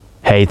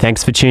Hey,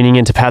 thanks for tuning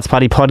into Pat's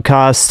Party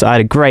Podcast. I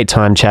had a great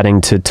time chatting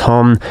to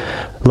Tom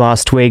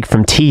last week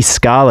from T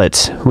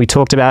Scarlet. We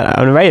talked about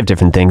an array of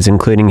different things,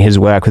 including his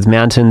work with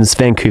Mountains,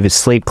 Vancouver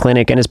Sleep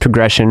Clinic, and his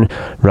progression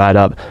right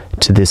up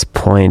to this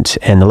point,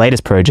 and the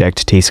latest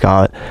project, T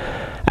Scarlet.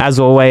 As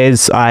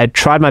always, I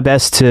tried my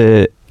best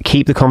to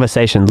keep the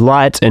conversation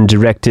light and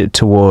direct it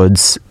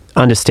towards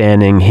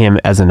understanding him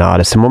as an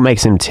artist and what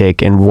makes him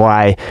tick and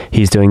why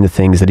he's doing the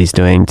things that he's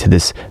doing to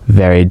this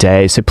very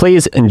day. So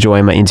please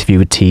enjoy my interview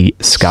with T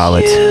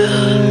Scarlet.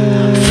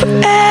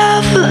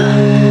 Forever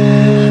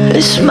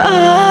is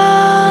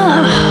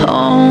my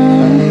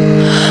home.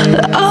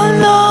 I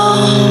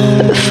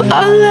know if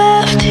I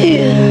left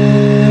here,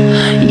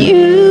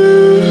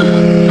 you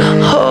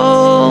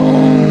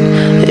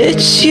home.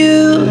 It's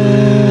you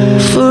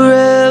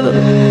forever,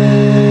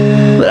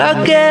 but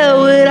I get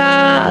what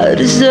I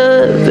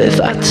deserve if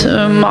I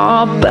turn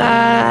my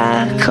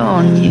back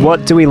on you.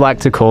 What do we like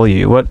to call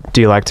you? What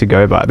do you like to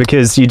go by?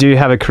 Because you do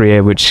have a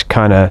career which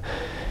kind of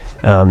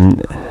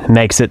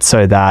makes it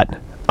so that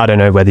I don't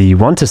know whether you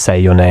want to say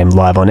your name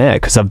live on air,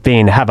 because I've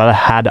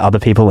had other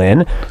people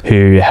in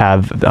who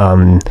have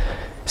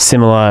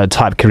similar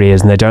type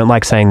careers and they don't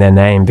like saying their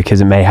name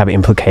because it may have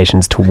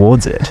implications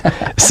towards it.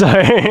 So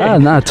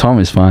no, Tom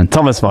is fine.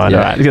 Tom is fine. Yeah.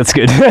 All right, that's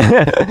good.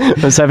 I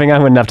was hoping I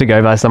wouldn't have to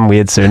go by some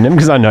weird pseudonym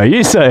because I know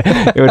you, so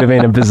it would have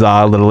been a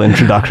bizarre little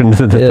introduction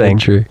to the thing.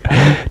 True.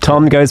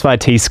 Tom goes by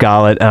T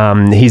Scarlet.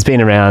 He's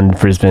been around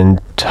Brisbane,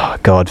 for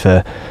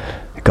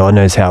God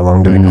knows how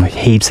long, doing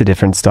heaps of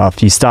different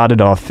stuff. You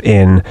started off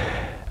in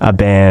a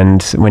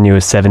band when you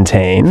were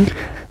 17,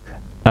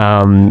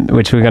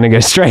 which we're going to go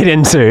straight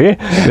into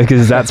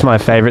because that's my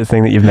favourite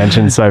thing that you've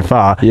mentioned so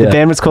far. Yeah. The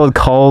band was called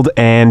Cold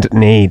and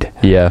Need.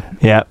 Yeah.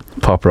 Yeah.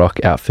 Pop rock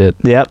outfit.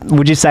 Yeah.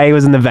 Would you say it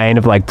was in the vein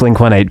of like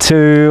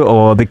Blink-182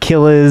 or The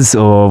Killers,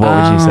 or what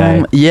would you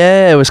say?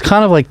 Yeah, it was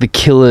kind of like The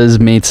Killers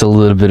meets a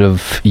little bit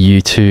of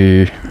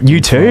U2.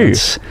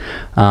 U2?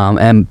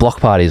 And Block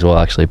Party as well,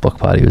 actually. Block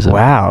Party was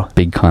a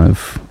big kind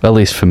of, at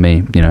least for me,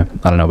 I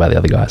don't know about the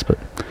other guys, but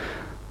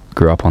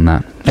grew up on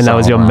that. And that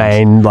was your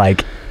main,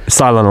 like,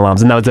 Silent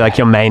Alarms, and that was like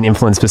your main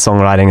influence for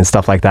songwriting and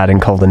stuff like that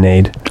in Cold and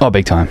Need. Oh,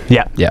 big time.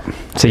 Yeah. Yeah.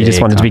 So you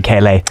just wanted to be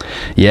Kayleigh.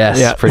 Yes,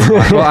 Yeah. pretty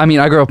much. Well, I mean,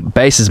 I grew up,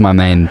 bass is my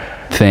main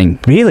thing.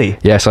 Really?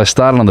 Yeah, so I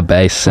started on the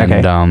bass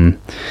and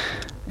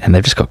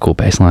they've just got cool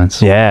bass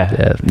lines.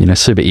 Yeah. Yeah,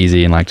 super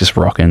easy and like just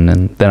rocking,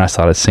 and then I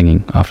started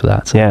singing after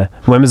that. So. Yeah.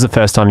 When was the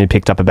first time you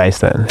picked up a bass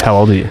then? How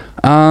old are you?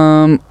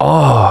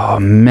 Oh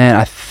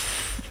man,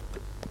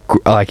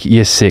 like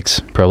year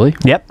 6 probably.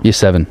 Yep. Year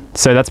 7.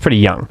 So that's pretty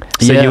young.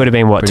 So Yeah, you would have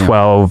been what, pretty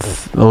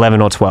 12,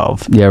 11 or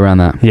 12? Yeah, around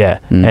that. Yeah.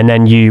 And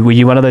then were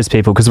you one of those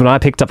people, because when I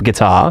picked up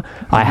guitar,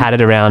 I had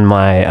it around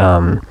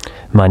my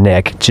my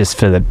neck just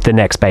for the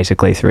next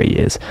basically 3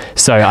 years.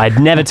 So I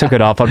never took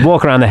it off. I'd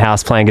walk around the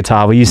house playing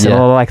guitar. Were you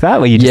similar like that,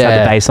 where you just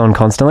had the bass on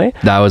constantly?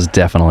 That was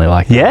definitely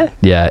like that. Yeah?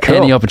 Yeah. Cool.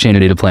 Any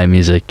opportunity to play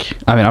music.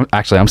 I mean,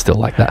 I'm still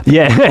like that.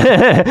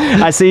 Yeah.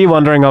 I see you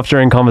wandering off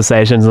during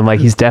conversations. I'm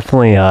like, he's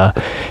definitely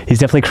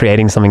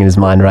creating something in his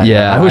mind right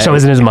now. I wish I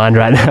was in his mind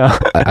right now.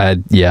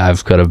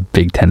 I've got a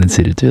big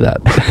tendency to do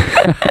that.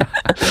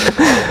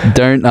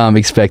 Don't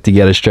expect to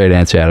get a straight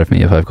answer out of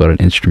me if I've got an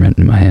instrument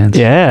in my hands.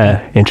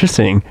 Yeah,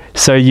 interesting.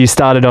 So you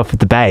started off with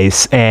the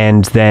bass,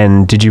 and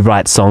then did you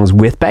write songs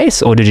with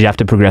bass, or did you have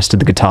to progress to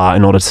the guitar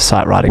in order to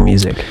start writing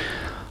music?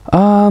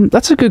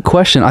 That's a good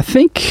question. I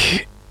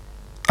think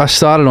I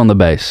started on the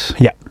bass.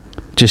 Yeah.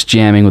 Just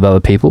jamming with other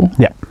people.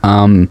 Yeah.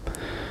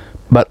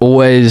 But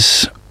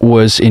always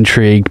was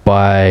intrigued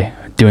by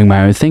doing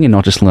my own thing and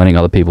not just learning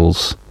other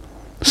people's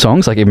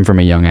songs, like even from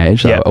a young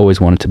age. I always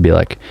wanted to be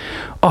like,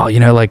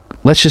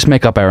 let's just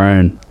make up our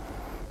own.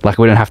 Like,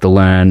 we don't have to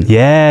learn.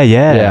 Yeah.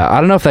 Yeah, I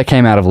don't know if that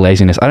came out of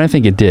laziness. I don't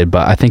think it did,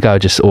 but I think I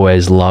just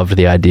always loved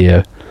the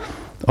idea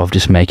of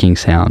just making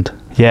sound.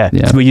 Yeah.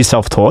 Were you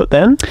self-taught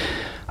then?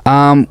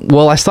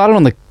 Well, I started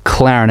on the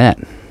clarinet.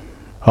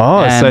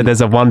 Oh, so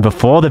there's a one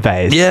before the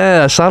bass.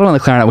 Yeah, I started on the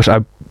clarinet, which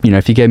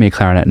if you gave me a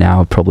clarinet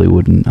now, I probably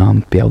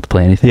wouldn't be able to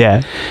play anything.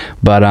 Yeah.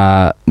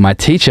 But my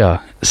teacher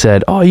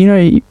said,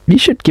 you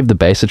should give the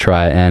bass a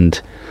try.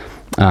 And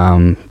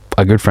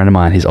a good friend of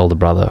mine, his older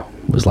brother,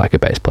 was like a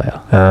bass player.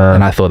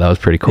 And I thought that was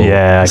pretty cool.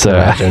 Yeah,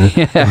 I can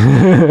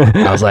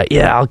imagine. I was like,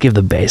 I'll give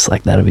the bass,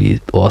 like that'll be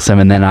awesome.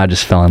 And then I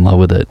just fell in love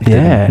with it.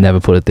 Yeah. Never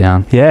put it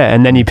down. Yeah,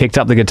 and then you picked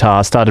up the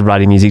guitar, started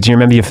writing music. Do you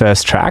remember your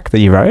first track that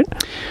you wrote?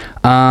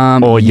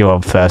 Or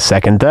your first,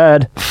 second,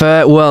 third?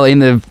 In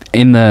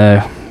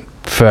the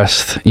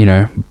first,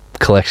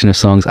 collection of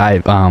songs,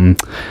 a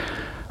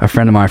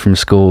friend of mine from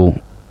school,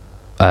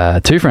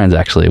 2 friends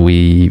actually,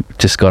 we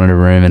just got in a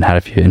room and had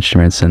a few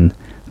instruments, and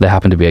there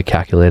happened to be a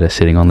calculator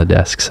sitting on the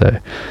desk, so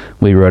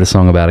we wrote a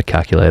song about a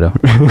calculator.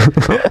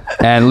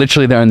 And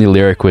literally the only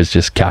lyric was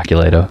just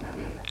calculator.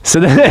 So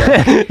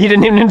you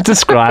didn't even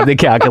describe the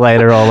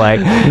calculator, or like,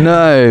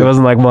 no, it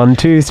wasn't like 1,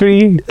 2,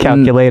 3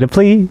 calculator,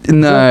 please.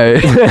 No.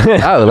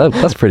 Oh,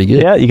 that's pretty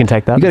good. Yeah, you can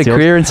take that. You got a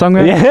career in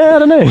songwriting? Yeah, I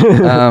don't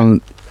know.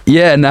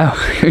 Yeah, no,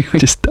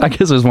 just I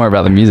guess it was more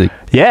about the music.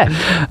 Yeah.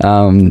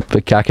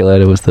 But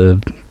Calculator was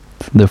the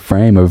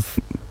frame of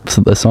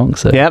the song.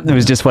 So Yep, it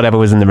was just whatever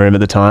was in the room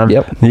at the time.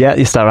 Yep. Yeah,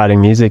 you start writing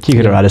music. You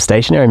could write a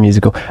stationary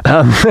musical.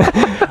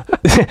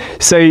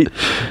 So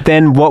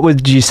then what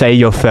would you say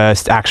your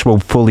first actual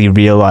fully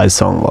realised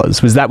song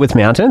was? Was that with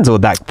Mountains, or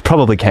that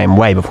probably came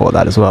way before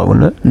that as well,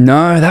 wouldn't it?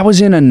 No, that was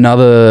in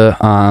another.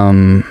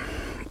 I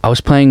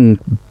was playing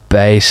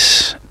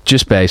bass,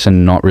 just bass,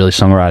 and not really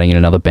songwriting in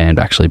another band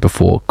actually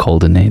before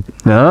Cold and Need.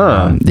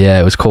 Oh.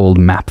 Yeah, it was called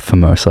Map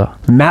Formosa.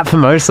 Map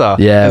Formosa.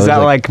 Yeah, it Is was that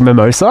like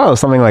Mimosa or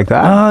something like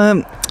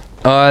that?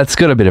 It's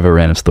got a bit of a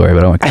random story,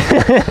 but I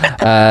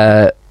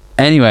won't.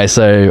 Anyway,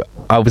 so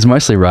I was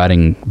mostly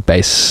writing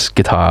bass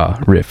guitar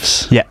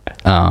riffs. Yeah.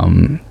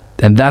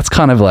 And that's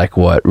kind of like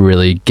what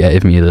really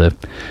gave me the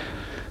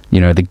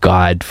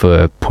guide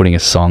for putting a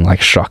song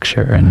like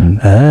structure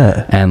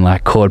and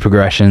like chord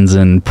progressions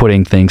and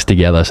putting things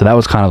together. So that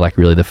was kind of like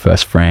really the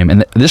first frame.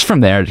 And this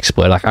from there it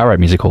exploded. Like I write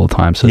music all the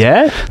time, so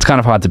it's kind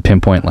of hard to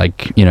pinpoint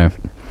like,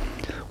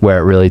 where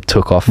it really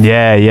took off.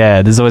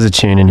 Yeah. There's always a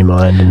tune in your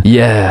mind. And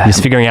Yeah.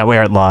 just figuring out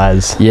where it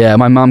lies. Yeah,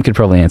 my mum could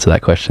probably answer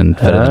that question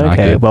better than I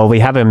Okay, could. well, we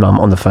have him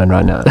on the phone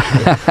right now.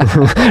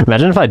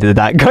 Imagine if I did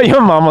that. Got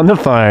your mum on the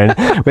phone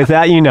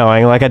without you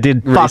knowing, like I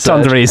did fuck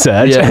tons of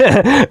research.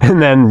 Yeah.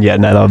 And then,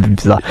 that would be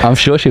bizarre. I'm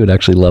sure she would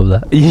actually love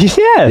that.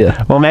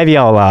 Yeah. Well, maybe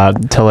I'll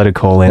tell her to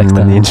call in Next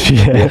when the time.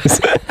 interview ends.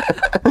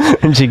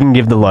 And she can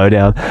give the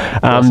lowdown.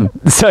 Awesome.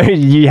 So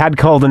you had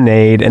Cold and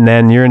Need, and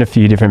then you're in a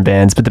few different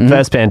bands, but the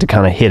first band to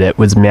kind of hit it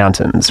was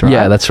Mountains, right?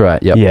 Yeah, that's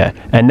right. Yep. Yeah,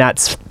 and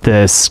that's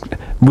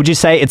would you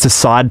say it's a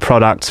side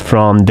product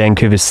from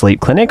Vancouver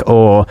Sleep Clinic,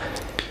 or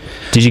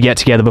did you get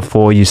together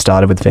before you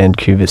started with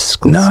Vancouver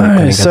Sleep Clinic?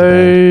 No, as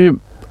a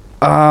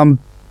band?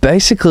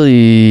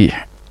 basically,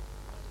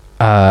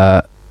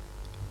 I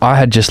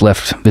had just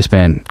left this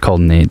band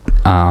Cold and Need,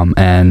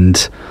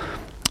 and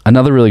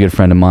another really good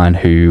friend of mine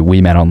who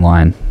we met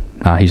online.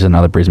 He's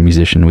another Brisbane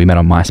musician. We met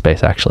on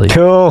MySpace actually.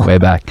 Cool. Way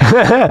back.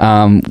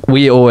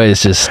 We always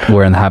just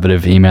were in the habit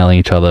of emailing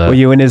each other. Were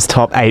you in his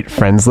top 8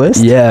 friends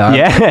list? Yeah.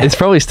 Yeah. It's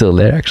probably still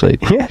there actually.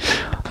 Yeah.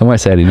 I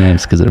won't say any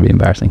names because it'll be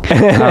embarrassing.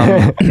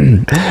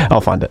 I'll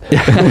find it.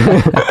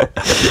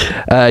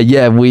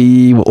 Yeah,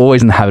 we were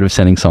always in the habit of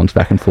sending songs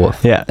back and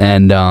forth. Yeah.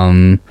 And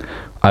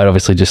I'd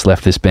obviously just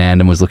left this band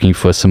and was looking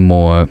for some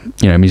more,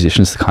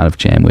 musicians to kind of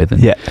jam with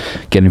and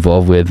get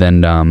involved with.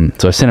 And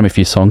so I sent him a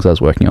few songs I was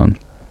working on.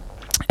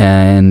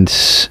 And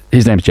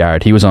his name's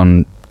Jared. He was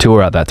on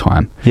tour at that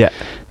time. Yeah.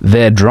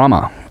 Their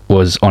drummer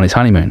was on his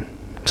honeymoon.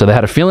 So they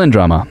had a fill-in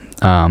drummer.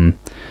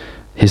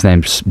 His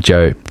name's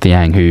Joe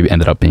Thiang, who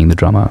ended up being the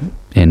drummer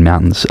in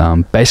Mountains.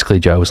 Basically,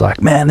 Joe was like,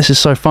 man, this is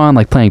so fun,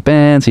 like playing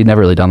bands. He'd never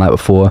really done that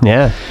before.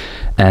 Yeah.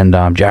 And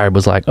Jared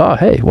was like, oh,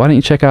 hey, why don't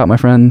you check out my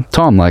friend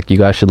Tom? Like, you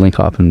guys should link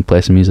up and play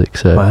some music.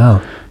 So,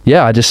 Wow.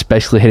 yeah, I just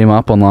basically hit him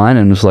up online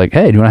and was like,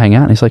 hey, do you want to hang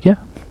out? And he's like, yeah.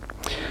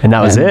 And that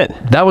was it.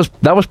 That was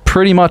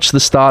pretty much the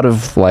start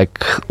of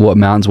like what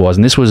Mountains was.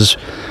 And this was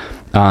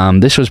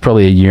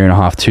probably a year and a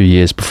half, 2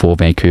 years before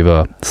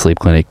Vancouver Sleep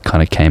Clinic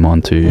kind of came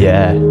onto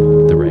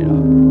the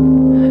radar.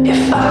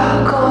 If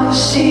I can't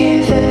see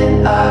you,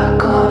 then I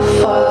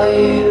can't follow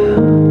you.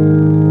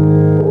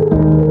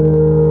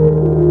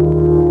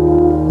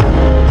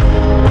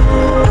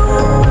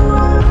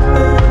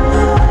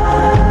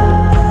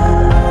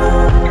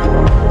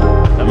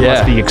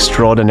 Must be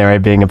extraordinary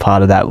being a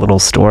part of that little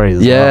story as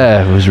well.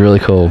 Yeah, it was really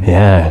cool.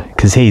 Yeah,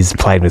 because he's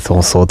played with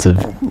all sorts of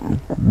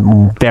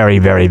very,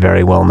 very,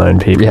 very well-known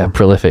people. Yeah,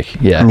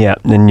 prolific. Yeah. Yeah,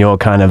 and you're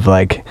kind of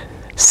like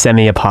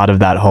semi a part of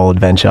that whole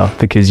adventure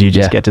because you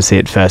just get to see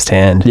it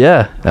firsthand.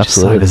 Yeah, Which is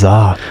absolutely. so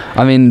bizarre.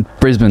 I mean,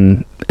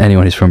 Brisbane,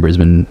 anyone who's from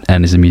Brisbane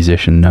and is a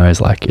musician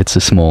knows like it's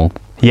a small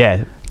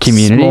Yeah.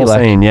 community, Small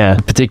like, scene, yeah.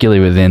 particularly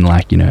within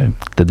like,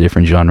 the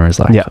different genres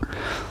like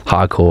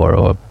hardcore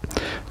or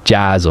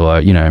jazz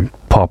or,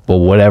 pop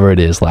or whatever it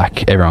is,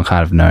 like everyone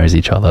kind of knows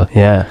each other.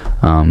 Yeah.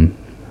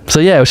 So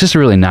yeah, it was just a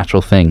really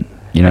natural thing,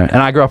 and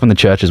I grew up in the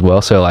church as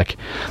well. So like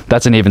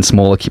that's an even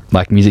smaller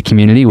like music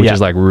community, which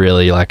is like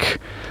really like,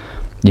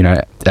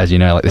 as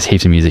like there's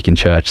heaps of music in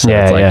church. So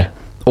it's like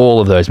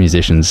all of those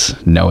musicians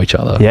know each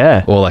other.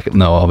 Yeah. Or like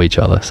know of each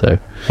other. So.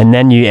 And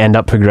then you end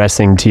up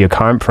progressing to your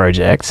current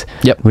project,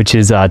 which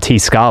is T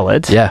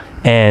Scarlet. Yeah.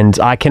 And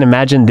I can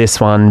imagine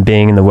this one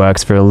being in the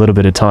works for a little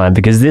bit of time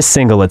because this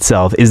single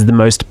itself is the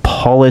most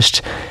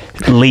polished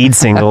lead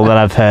single that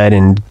I've heard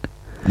in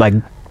like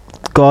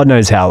God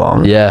knows how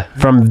long. Yeah.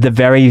 From the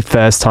very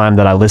first time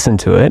that I listened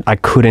to it, I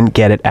couldn't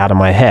get it out of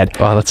my head.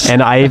 Oh, that's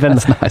and I even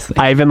nice.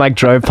 I even like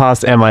drove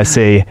past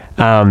MIC,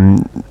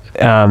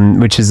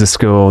 which is a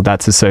school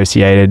that's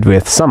associated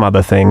with some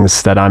other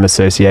things that I'm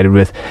associated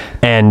with,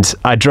 and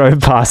I drove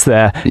past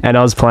there and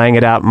I was playing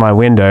it out my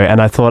window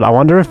and I thought, I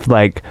wonder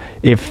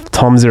if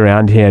Tom's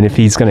around here and if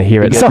he's going to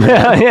hear it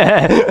somehow.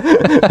 Yeah.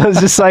 I was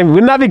just saying,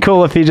 wouldn't that be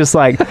cool if he just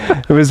like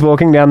was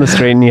walking down the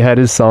street and he heard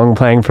his song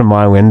playing from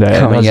my window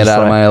Coming and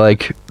out of my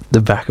like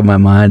the back of my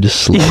mind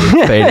just slowly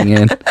fading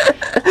in.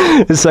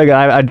 It's so good.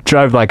 I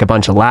drove like a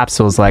bunch of laps.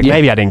 So I was like, Yeah,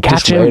 maybe I didn't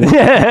catch just him. waiting.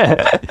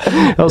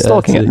 I was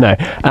stalking it.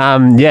 that's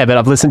No. Yeah, but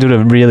I've listened to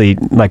it really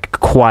like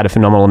quite a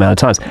phenomenal amount of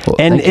times. Well,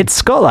 And thank you.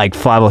 it's got like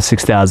 5,000 or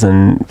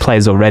 6,000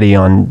 plays already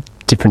on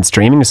different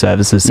streaming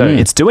services. So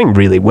it's doing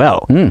really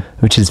well,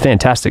 which is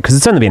fantastic because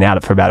it's only been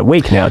out for about a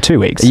week now, 2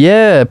 weeks.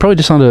 Yeah, probably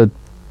just under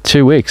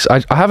 2 weeks.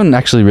 I haven't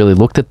actually really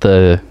looked at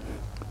the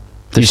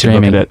You should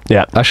streaming. look at it.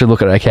 Yeah. I should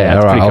look at it. Okay, Yeah,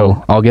 it's all right. pretty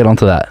cool. I'll get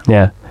onto that.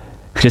 Yeah.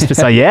 Just to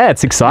say, yeah,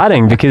 it's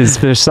exciting because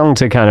for a song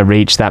to kind of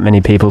reach that many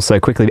people so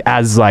quickly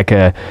as like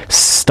a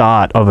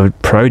start of a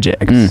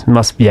project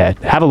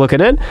have a look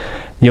at it.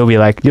 You'll be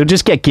like, you'll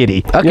just get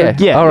giddy. Okay.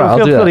 Yeah. All right. You'll I'll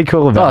feel do really that.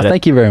 cool about it.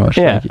 Thank you very much.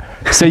 Yeah. Thank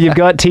you. So you've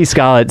got T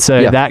Scarlet. So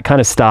Yeah. that kind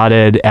of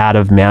started out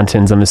of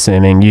Mountains, I'm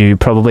assuming. You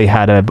probably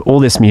had all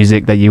this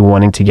music that you were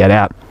wanting to get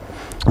out.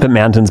 But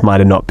Mountains might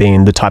have not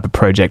been the type of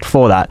project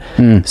for that.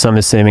 So I'm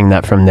assuming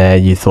that from there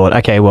you thought,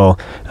 okay, well,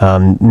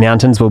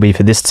 Mountains will be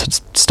for this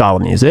style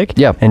of music.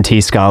 Yeah. And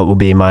T Scarlet will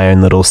be my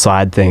own little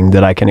side thing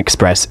that I can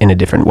express in a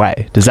different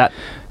way. Does that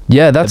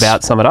Yeah, that's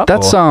about sum it up?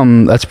 That's or?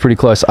 that's pretty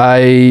close.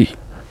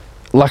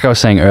 Like I was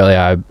saying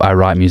earlier, I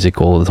write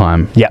music all the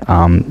time. Yeah.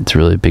 It's a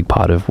really big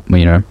part of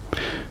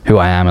who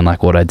I am and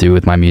like what I do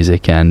with my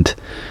music, and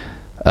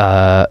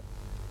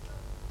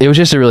it was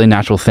just a really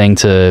natural thing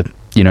to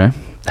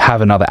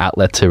have another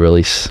outlet to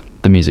release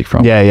the music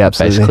from. Yeah,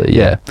 absolutely. Basically,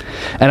 yeah.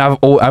 And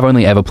I've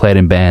only ever played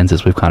in bands,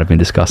 as we've kind of been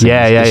discussing.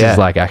 This is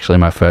like actually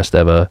my first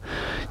ever,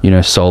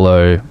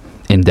 solo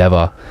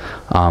endeavor,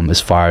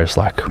 as far as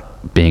like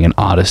being an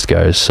artist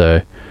goes.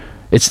 So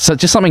it's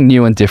just something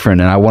new and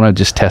different, and I want to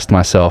just test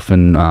myself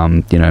and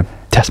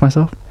extend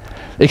myself.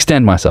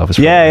 Extend myself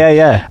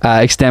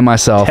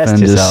Test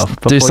and yourself just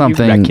do before you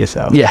something. wreck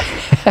yourself. Yeah,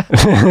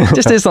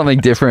 just do something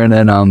different,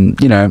 and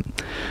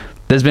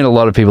there's been a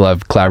lot of people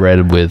I've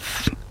collaborated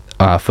with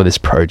for this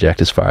project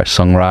as far as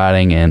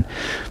songwriting and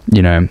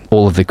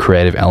all of the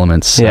creative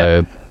elements.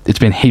 So it's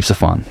been heaps of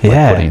fun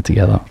putting it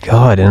together.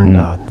 God, and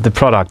the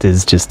product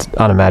is just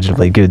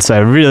unimaginably good. So I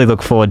really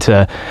look forward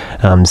to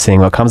seeing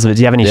what comes of it.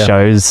 Do you have any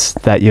shows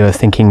that you're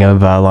thinking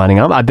of lining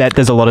up? I bet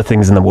there's a lot of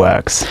things in the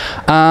works.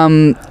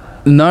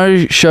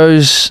 No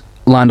shows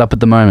lined up at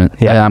the moment.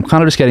 Yeah. I'm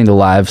kind of just getting the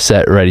live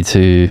set ready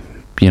to,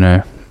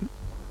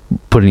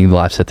 putting the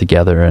live set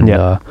together, and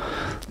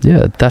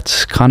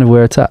that's kind of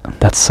where it's at.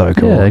 That's so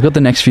cool. Yeah, I got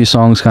the next few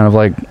songs kind of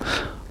like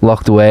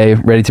locked away,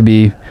 ready to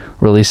be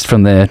released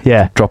from their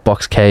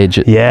Dropbox cage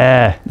at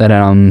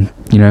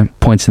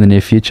points in the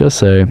near future.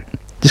 So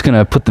just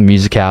gonna put the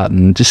music out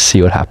and just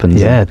see what happens.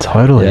 Yeah,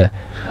 totally. Yeah.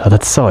 Oh,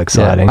 that's so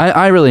exciting. Yeah.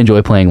 I really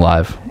enjoy playing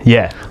live.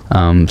 Yeah.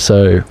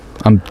 So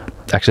I'm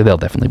actually, there'll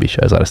definitely be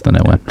shows. I just don't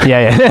know when.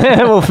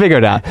 Yeah. We'll figure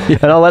it out.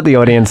 And I'll let the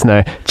audience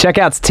know. Check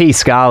out T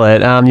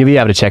Scarlet. You'll be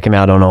able to check him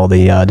out on all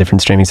the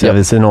different streaming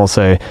services, and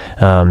also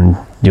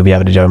you'll be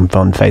able to jump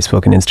on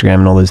Facebook and Instagram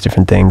and all those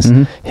different things.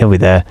 He'll be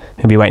there.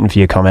 He'll be waiting for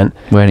your comment.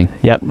 Waiting.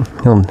 Yep.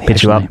 He'll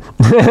hit you up.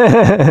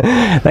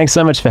 Thanks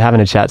so much for having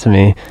a chat to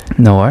me.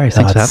 No worries.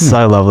 Thanks for It's having me.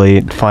 so lovely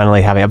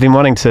finally having. I've been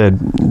wanting to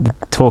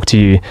talk to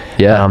you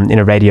in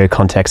a radio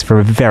context for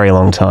a very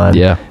long time.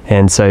 Yeah.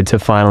 And so to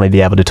finally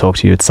be able to talk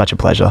to you, it's such a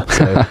pleasure.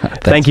 So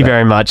thank you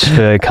very much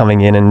for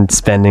coming in and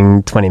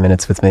spending 20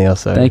 minutes with me or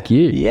so. Thank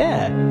you.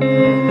 Yeah.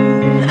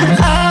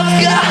 I've